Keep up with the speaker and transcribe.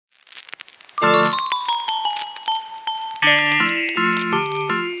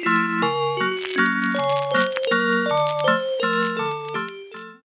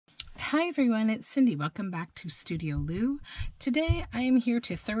everyone, it's Cindy. Welcome back to Studioloo. Today I am here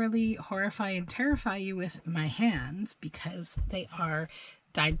to thoroughly horrify and terrify you with my hands because they are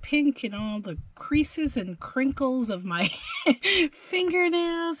dyed pink in all the creases and crinkles of my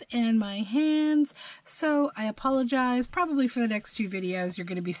fingernails and my hands. So I apologize. Probably for the next few videos you're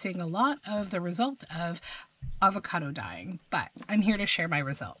going to be seeing a lot of the result of avocado dyeing, but I'm here to share my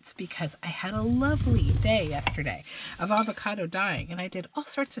results because I had a lovely day yesterday of avocado dyeing and I did all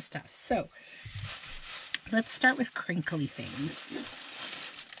sorts of stuff. So let's start with crinkly things.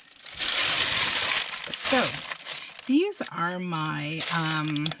 So these are my,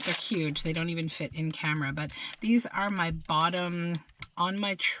 they're huge, they don't even fit in camera, but these are my bottom on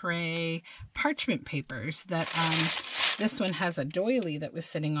my tray parchment papers that this one has a doily that was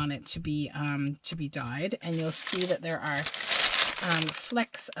sitting on it to be dyed, and you'll see that there are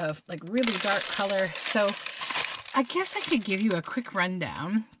flecks of like really dark color. So I guess I could give you a quick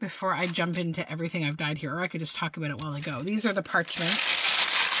rundown before I jump into everything I've dyed here, or I could just talk about it while I go. These are the parchment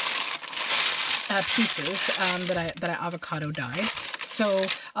pieces that I avocado dyed. So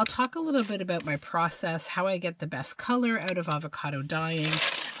I'll talk a little bit about my process, how I get the best color out of avocado dyeing,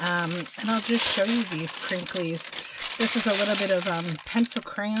 and I'll just show you these crinklies. This is a little bit of pencil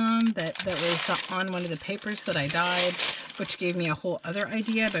crayon that was on one of the papers that I dyed, which gave me a whole other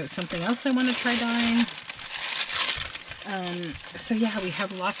idea about something else I want to try dyeing. So yeah, we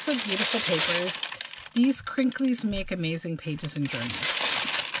have lots of beautiful papers. These crinklies make amazing pages in journals.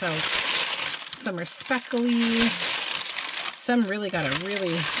 So some are speckly. Some really got a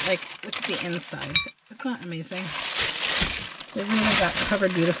really, like, look at the inside. Isn't that amazing? They really got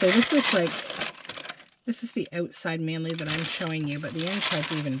covered beautifully. This looks like, this is the outside mainly that I'm showing you, but the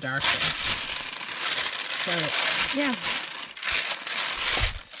inside's even darker. So, yeah.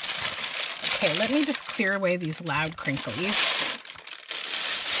 Okay, let me just clear away these loud crinklies.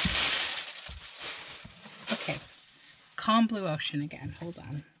 Okay, calm blue ocean again. Hold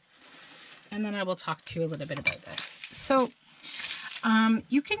on. And then I will talk to you a little bit about this. So,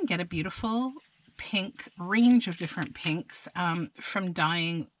 you can get a beautiful pink range of different pinks from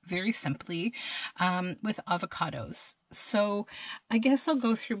dyeing very simply with avocados. So I guess I'll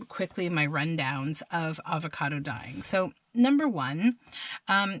go through quickly my rundowns of avocado dyeing. So number one,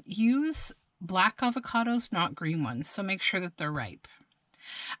 use black avocados, not green ones. So make sure that they're ripe.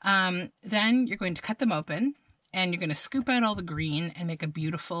 Then you're going to cut them open. And you're going to scoop out all the green and make a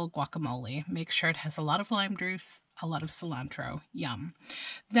beautiful guacamole. Make sure it has a lot of lime juice, a lot of cilantro. Yum.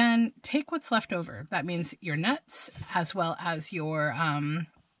 Then take what's left over. That means your nuts as well as your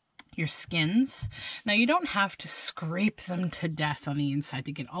skins. Now you don't have to scrape them to death on the inside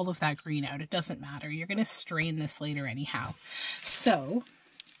to get all of that green out. It doesn't matter. You're going to strain this later anyhow. So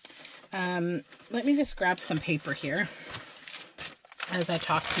let me just grab some paper here as I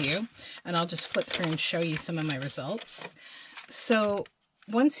talk to you, and I'll just flip through and show you some of my results. So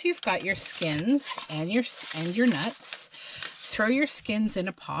once you've got your skins and your nuts, throw your skins in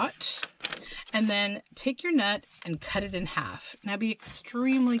a pot and then take your nut and cut it in half. Now be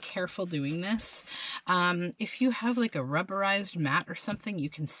extremely careful doing this. If you have like a rubberized mat or something you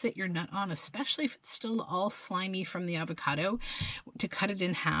can sit your nut on, especially if it's still all slimy from the avocado, to cut it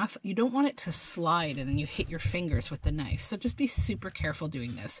in half. You don't want it to slide and then you hit your fingers with the knife. So just be super careful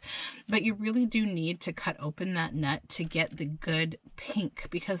doing this. But you really do need to cut open that nut to get the good pink,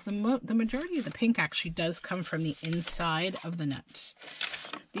 because the majority of the pink actually does come from the inside of the nut.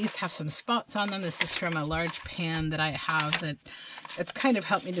 These have some spots on them. This is from a large pan that I have that it's kind of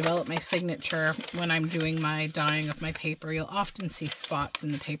helped me develop my signature when I'm doing my dyeing of my paper. You'll often see spots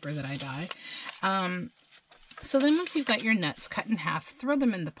in the paper that I dye. So then once you've got your nuts cut in half, throw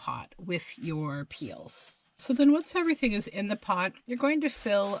them in the pot with your peels. So then once everything is in the pot, you're going to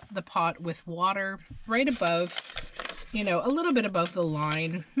fill the pot with water right above, you know, a little bit above the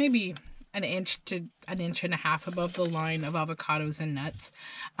line, maybe an inch to an inch and a half above the line of avocados and nuts.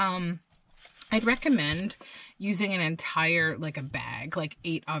 I'd recommend using an entire, like a bag, like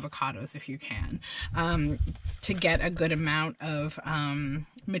 8 avocados if you can, to get a good amount of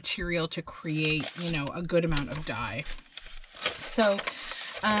material to create, you know, a good amount of dye. So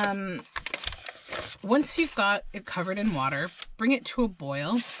once you've got it covered in water, bring it to a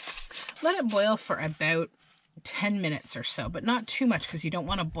boil. Let it boil for about 10 minutes or so, but not too much because you don't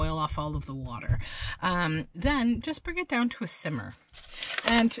want to boil off all of the water. Then just bring it down to a simmer.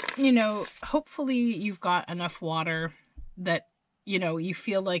 And, you know, hopefully you've got enough water that, you know, you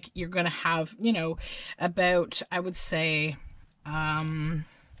feel like you're going to have, you know, about, I would say, I'm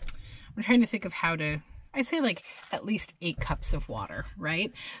trying to think of how to I'd say like at least 8 cups of water,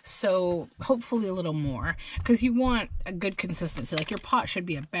 right? So hopefully a little more, because you want a good consistency. Like your pot should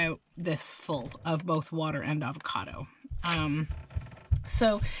be about this full of both water and avocado.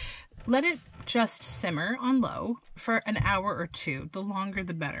 So let it just simmer on low for an hour or two. The longer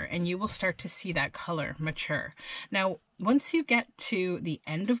the better, and you will start to see that color mature. Now, once you get to the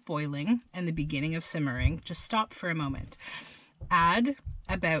end of boiling and the beginning of simmering, just stop for a moment. Add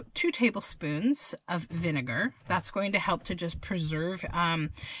about 2 tablespoons of vinegar. That's going to help to just preserve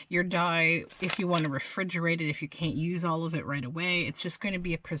your dye if you want to refrigerate it, if you can't use all of it right away. It's just going to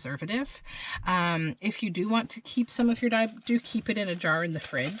be a preservative. If you do want to keep some of your dye, do keep it in a jar in the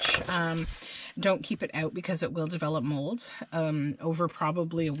fridge. Don't keep it out because it will develop mold. Over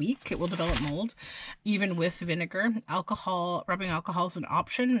probably a week, it will develop mold, even with vinegar. Rubbing alcohol is an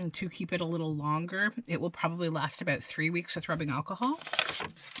option, and to keep it a little longer, it will probably last about 3 weeks with rubbing alcohol.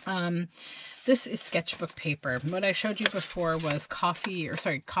 This is sketchbook paper. What I showed you before was copy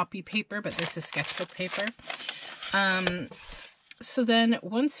paper, but this is sketchbook paper. So then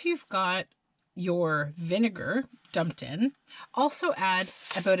once you've got your vinegar dumped in, also add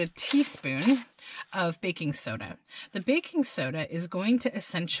about a teaspoon of baking soda. The baking soda is going to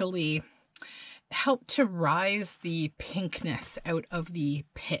essentially help to rise the pinkness out of the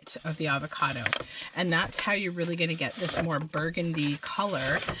pit of the avocado. And that's how you're really going to get this more burgundy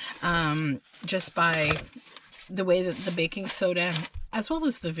color, just by the way that the baking soda, as well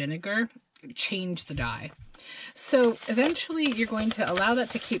as the vinegar, change the dye. So eventually you're going to allow that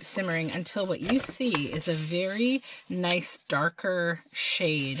to keep simmering until what you see is a very nice darker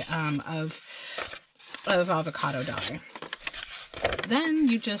shade of avocado dye. Then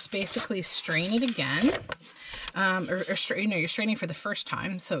you just basically strain it again, you're straining for the first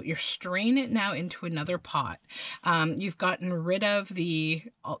time. So you're straining it now into another pot. You've gotten rid of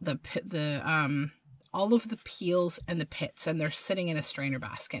all of the peels and the pits, and they're sitting in a strainer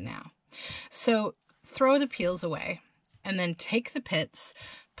basket now. So throw the peels away and then take the pits,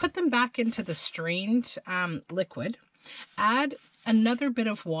 put them back into the strained liquid, add another bit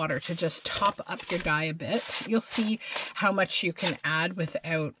of water to just top up your dye a bit. You'll see how much you can add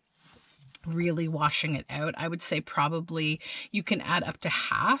without really washing it out. I would say probably you can add up to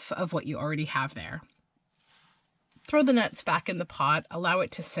half of what you already have there. Throw the nuts back in the pot, allow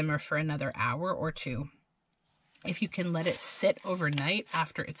it to simmer for another hour or two. If you can let it sit overnight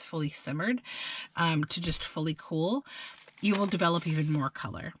after it's fully simmered, to just fully cool, you will develop even more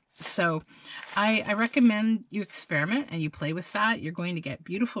color. So I recommend you experiment and you play with that. You're going to get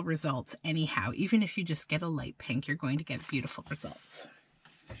beautiful results anyhow. Even if you just get a light pink, you're going to get beautiful results.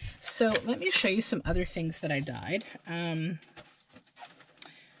 So let me show you some other things that I dyed. I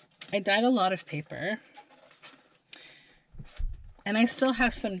dyed a lot of paper, and I still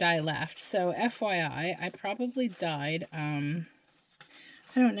have some dye left. So FYI, I probably dyed, I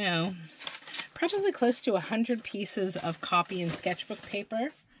don't know, probably close to 100 pieces of copy and sketchbook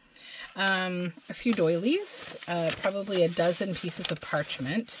paper. A few doilies, probably a dozen pieces of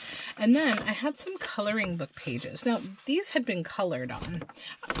parchment, and then I had some coloring book pages. Now, these had been colored on.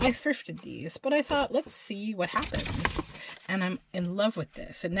 I thrifted these, but I thought, let's see what happens. And I'm in love with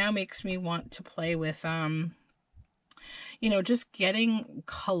this. It now makes me want to play with, you know, just getting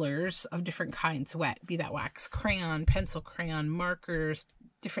colors of different kinds wet, be that wax crayon, pencil crayon, markers,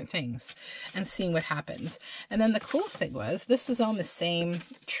 different things, and seeing what happens. And then the cool thing was, this was on the same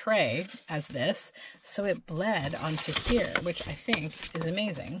tray as this, so it bled onto here, which I think is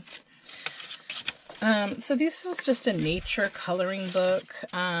amazing. So this was just a nature coloring book.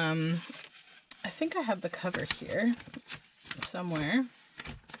 I think I have the cover here somewhere.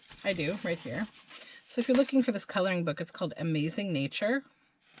 I do, right here. So if you're looking for this coloring book, it's called Amazing Nature.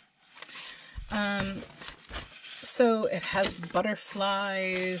 So it has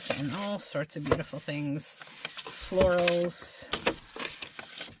butterflies and all sorts of beautiful things, florals,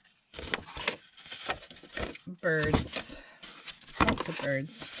 birds, lots of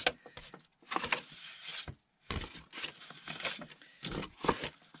birds.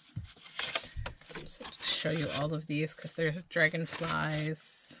 So to show you all of these, because they're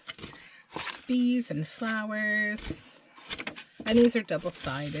dragonflies, bees and flowers, and these are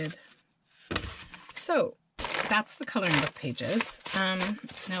double-sided. So that's the coloring book pages.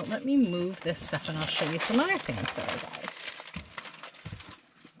 Now let me move this stuff and I'll show you some other things that I dyed.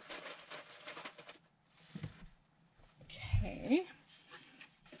 Okay.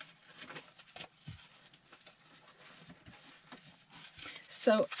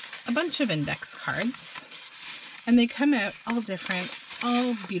 So a bunch of index cards, and they come out all different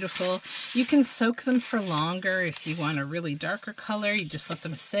all beautiful. You can soak them for longer if you want a really darker color. You just let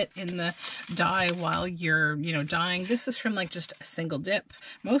them sit in the dye while you're, dyeing. This is from like just a single dip.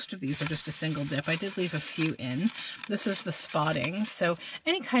 Most of these are just a single dip. I did leave a few in. This is the spotting. So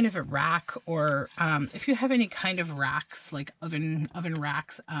any kind of a rack, or if you have any kind of racks, like oven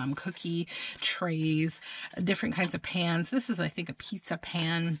racks, cookie trays, different kinds of pans. This is, I think, a pizza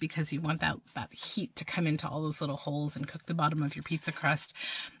pan, because you want that heat to come into all those little holes and cook the bottom of your pizza crust.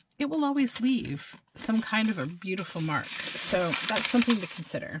 It will always leave some kind of a beautiful mark. So that's something to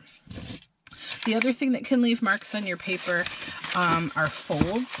consider. The other thing that can leave marks on your paper are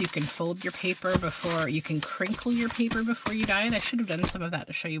folds. You can fold your paper before, you can crinkle your paper before you dye it. I should have done some of that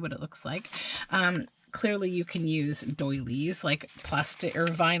to show you what it looks like. Clearly you can use doilies, like plastic or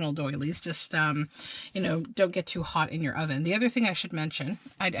vinyl doilies. Just, don't get too hot in your oven. The other thing I should mention,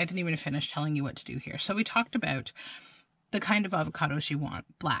 I didn't even finish telling you what to do here. So we talked about the kind of avocados you want: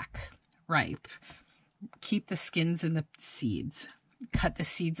 black, ripe, keep the skins and the seeds, cut the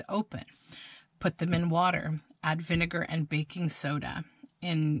seeds open, put them in water, add vinegar and baking soda,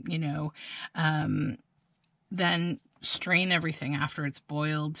 and, then strain everything after it's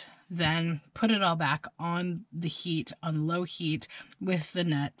boiled, then put it all back on the heat, on low heat with the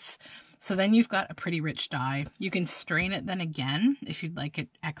nuts. So then you've got a pretty rich dye. You can strain it then again if you'd like it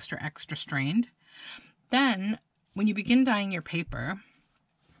extra strained. Then when you begin dyeing your paper,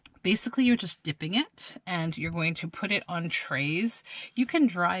 basically you're just dipping it and you're going to put it on trays. You can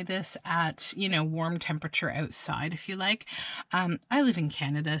dry this at, warm temperature outside if you like. I live in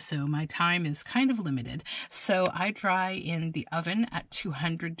Canada, so my time is kind of limited. So I dry in the oven at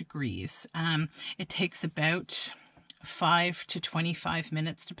 200 degrees. It takes about 5 to 25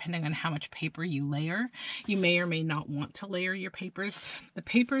 minutes, depending on how much paper you layer. You may or may not want to layer your papers. The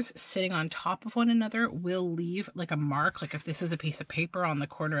papers sitting on top of one another will leave like a mark. Like if this is a piece of paper on the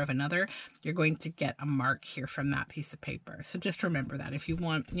corner of another, you're going to get a mark here from that piece of paper. So just remember that. If you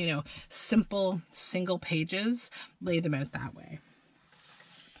want, simple single pages, lay them out that way.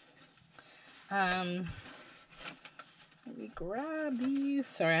 Let me grab these.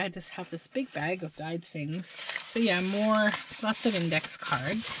 Sorry, I just have this big bag of dyed things. So yeah, lots of index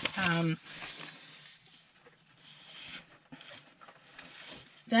cards.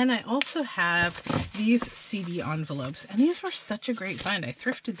 Then I also have these CD envelopes, and these were such a great find. I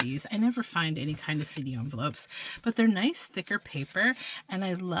thrifted these. I never find any kind of CD envelopes, but they're nice, thicker paper, and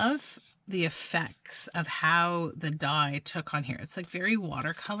I love the effects of how the dye took on here. It's like very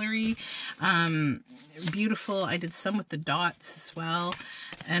watercolory, beautiful. I did some with the dots as well,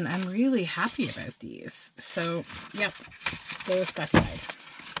 and I'm really happy about these. So, yep, those got dyed.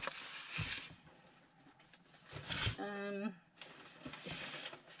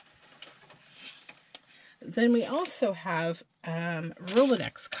 Then we also have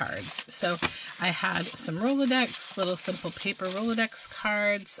Rolodex cards. So I had some Rolodex, little simple paper Rolodex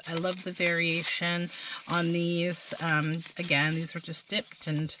cards. I love the variation on these. Again, these were just dipped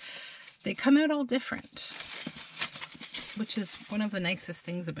and they come out all different, which is one of the nicest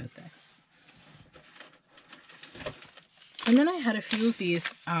things about this. And then I had a few of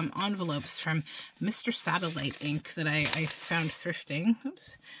these envelopes from Mr. Satellite Ink that I found thrifting.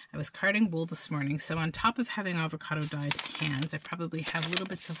 Oops. I was carding wool this morning, so on top of having avocado dyed hands, I probably have little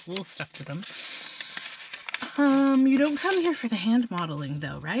bits of wool stuck to them. You don't come here for the hand modeling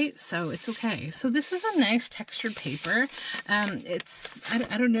though, right? So it's okay. So this is a nice textured paper.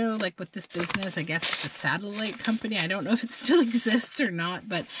 I don't know, like with this business, I guess it's a satellite company. I don't know if it still exists or not,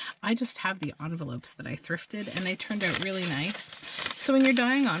 but I just have the envelopes that I thrifted and they turned out really nice. So when you're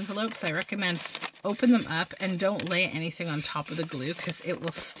dyeing envelopes, I recommend open them up and don't lay anything on top of the glue because it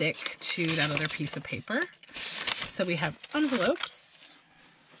will stick to that other piece of paper. So we have envelopes.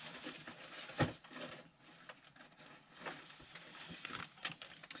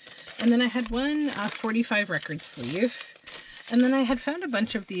 And then I had one 45 record sleeve. And then I had found a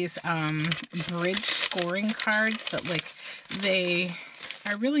bunch of these bridge scoring cards that they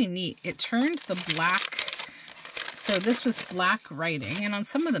are really neat. It turned the black, so this was black writing, and on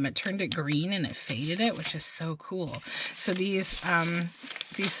some of them it turned it green and it faded it, which is so cool. So these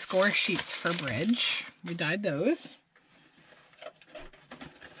score sheets for bridge, we dyed those.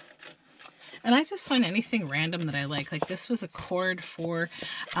 And I just find anything random that I like. Like this was a cord for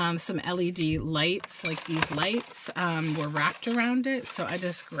some LED lights. Like these lights were wrapped around it. So I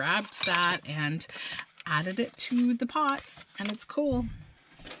just grabbed that and added it to the pot. And it's cool.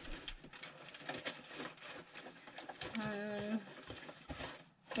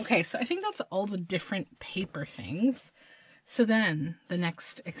 Okay, so I think that's all the different paper things. So then the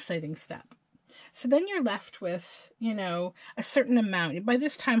next exciting step. So then you're left with, you know, a certain amount. By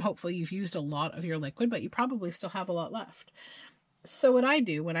this time, hopefully you've used a lot of your liquid, but you probably still have a lot left. So what I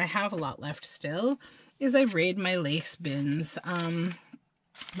do when I have a lot left still is I raid my lace bins.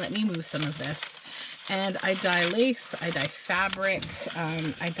 Let me move some of this. And I dye lace, I dye fabric,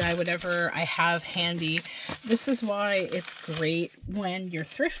 I dye whatever I have handy. This is why it's great when you're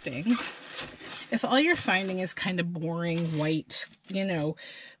thrifting. If all you're finding is kind of boring white, you know,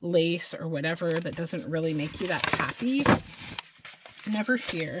 lace or whatever that doesn't really make you that happy, never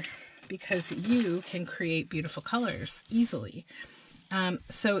fear, because you can create beautiful colors easily.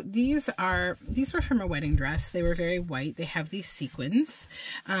 So these were from a wedding dress. They were very white. They have these sequins.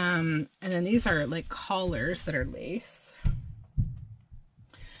 And then these are like collars that are lace.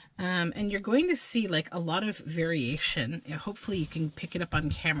 And you're going to see like a lot of variation. Hopefully you can pick it up on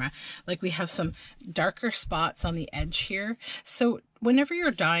camera. Like we have some darker spots on the edge here. So whenever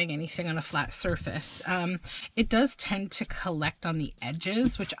you're dyeing anything on a flat surface, it does tend to collect on the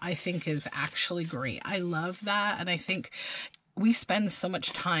edges, which I think is actually great. I love that. And I think we spend so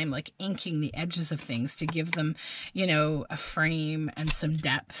much time like inking the edges of things to give them, you know, a frame and some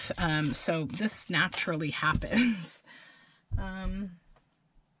depth. So this naturally happens.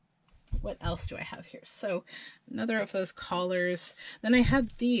 What else do I have here? So another of those collars. Then I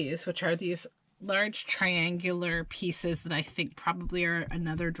had these, which are these large triangular pieces that I think probably are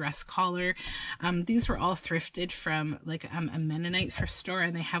another dress collar. These were all thrifted from like a Mennonite thrift store,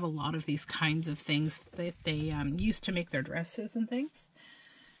 and they have a lot of these kinds of things that they use to make their dresses and things.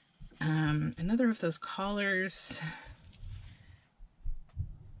 Another of those collars.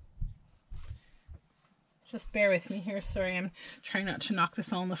 Just bear with me here. Sorry, I'm trying not to knock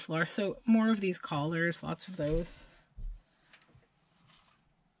this all on the floor. So more of these collars, lots of those.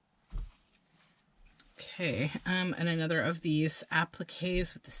 Okay, and another of these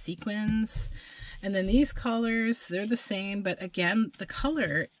appliques with the sequins. And then these collars, they're the same, but again, the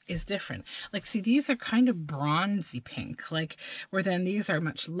color is different. Like, see, these are kind of bronzy pink, like, where then these are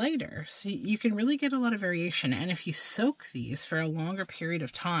much lighter. So you can really get a lot of variation. And if you soak these for a longer period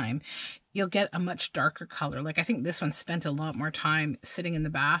of time, you'll get a much darker color. Like, I think this one spent a lot more time sitting in the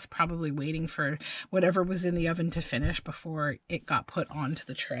bath, probably waiting for whatever was in the oven to finish before it got put onto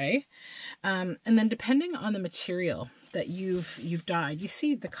the tray. And then depending on the material that you've dyed, you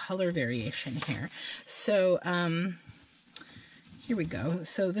see the color variation here. So here we go.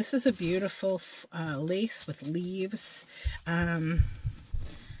 So this is a beautiful lace with leaves, and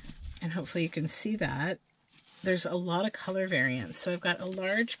hopefully you can see that. There's a lot of color variance. So I've got a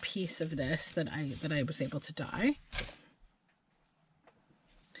large piece of this that I was able to dye.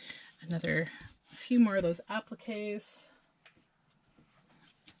 A few more of those appliques.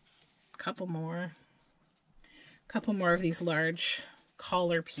 Couple more of these large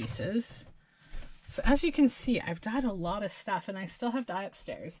collar pieces. So as you can see, I've dyed a lot of stuff, and I still have dye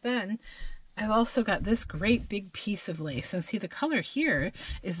upstairs. Then I've also got this great big piece of lace, and see the color here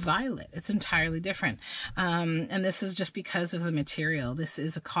is violet. It's entirely different. And this is just because of the material. This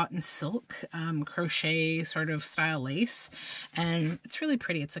is a cotton silk crochet sort of style lace, and it's really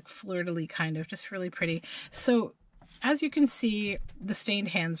pretty. It's like fleur-de-lis kind of, just really pretty. So as you can see, the stained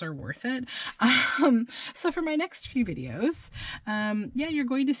hands are worth it. So for my next few videos, yeah, you're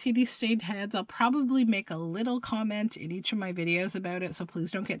going to see these stained hands. I'll probably make a little comment in each of my videos about it, so please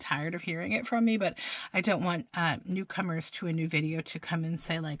don't get tired of hearing it from me, but I don't want newcomers to a new video to come and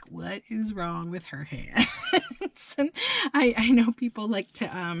say, like, what is wrong with her hands? And I know people like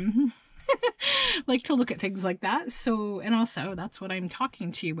to like to look at things like that. So, and also that's what I'm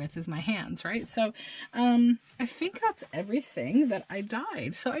talking to you with, is my hands, right? So I think that's everything that I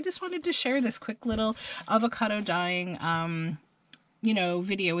dyed. So I just wanted to share this quick little avocado dyeing you know,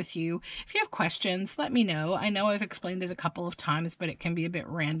 video with you. If you have questions, let me know. I know I've explained it a couple of times, but it can be a bit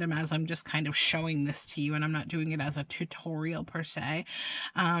random as I'm just kind of showing this to you, and I'm not doing it as a tutorial per se.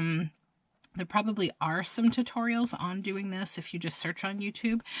 There probably are some tutorials on doing this if you just search on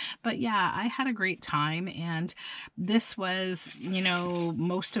YouTube. But yeah, I had a great time, and this was, you know,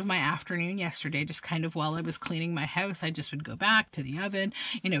 most of my afternoon yesterday, just kind of while I was cleaning my house. I just would go back to the oven,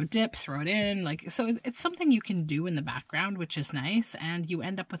 you know, dip, throw it in, like, so it's something you can do in the background, which is nice, and you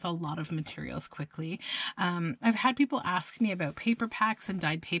end up with a lot of materials quickly. I've had people ask me about paper packs and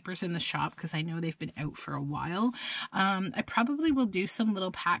dyed papers in the shop, because I know they've been out for a while. I probably will do some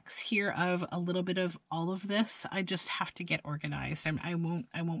little packs here of a little bit of all of this. I just have to get organized. I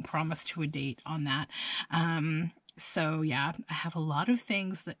won't promise to a date on that. So yeah, I have a lot of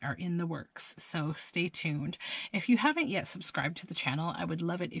things that are in the works, so stay tuned. If you haven't yet subscribed to the channel, I would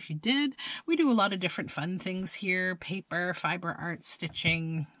love it if you did. We do a lot of different fun things here: paper, fiber art,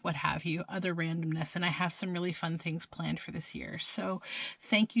 stitching, what have you, other randomness, and I have some really fun things planned for this year. So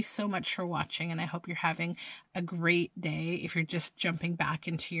thank you so much for watching, and I hope you're having a great day. If you're just jumping back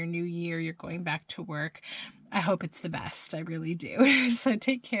into your new year, you're going back to work, I hope it's the best. I really do. So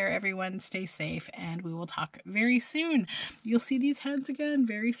take care, everyone. Stay safe, and we will talk very soon. You'll see these hands again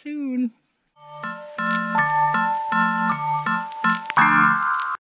very soon.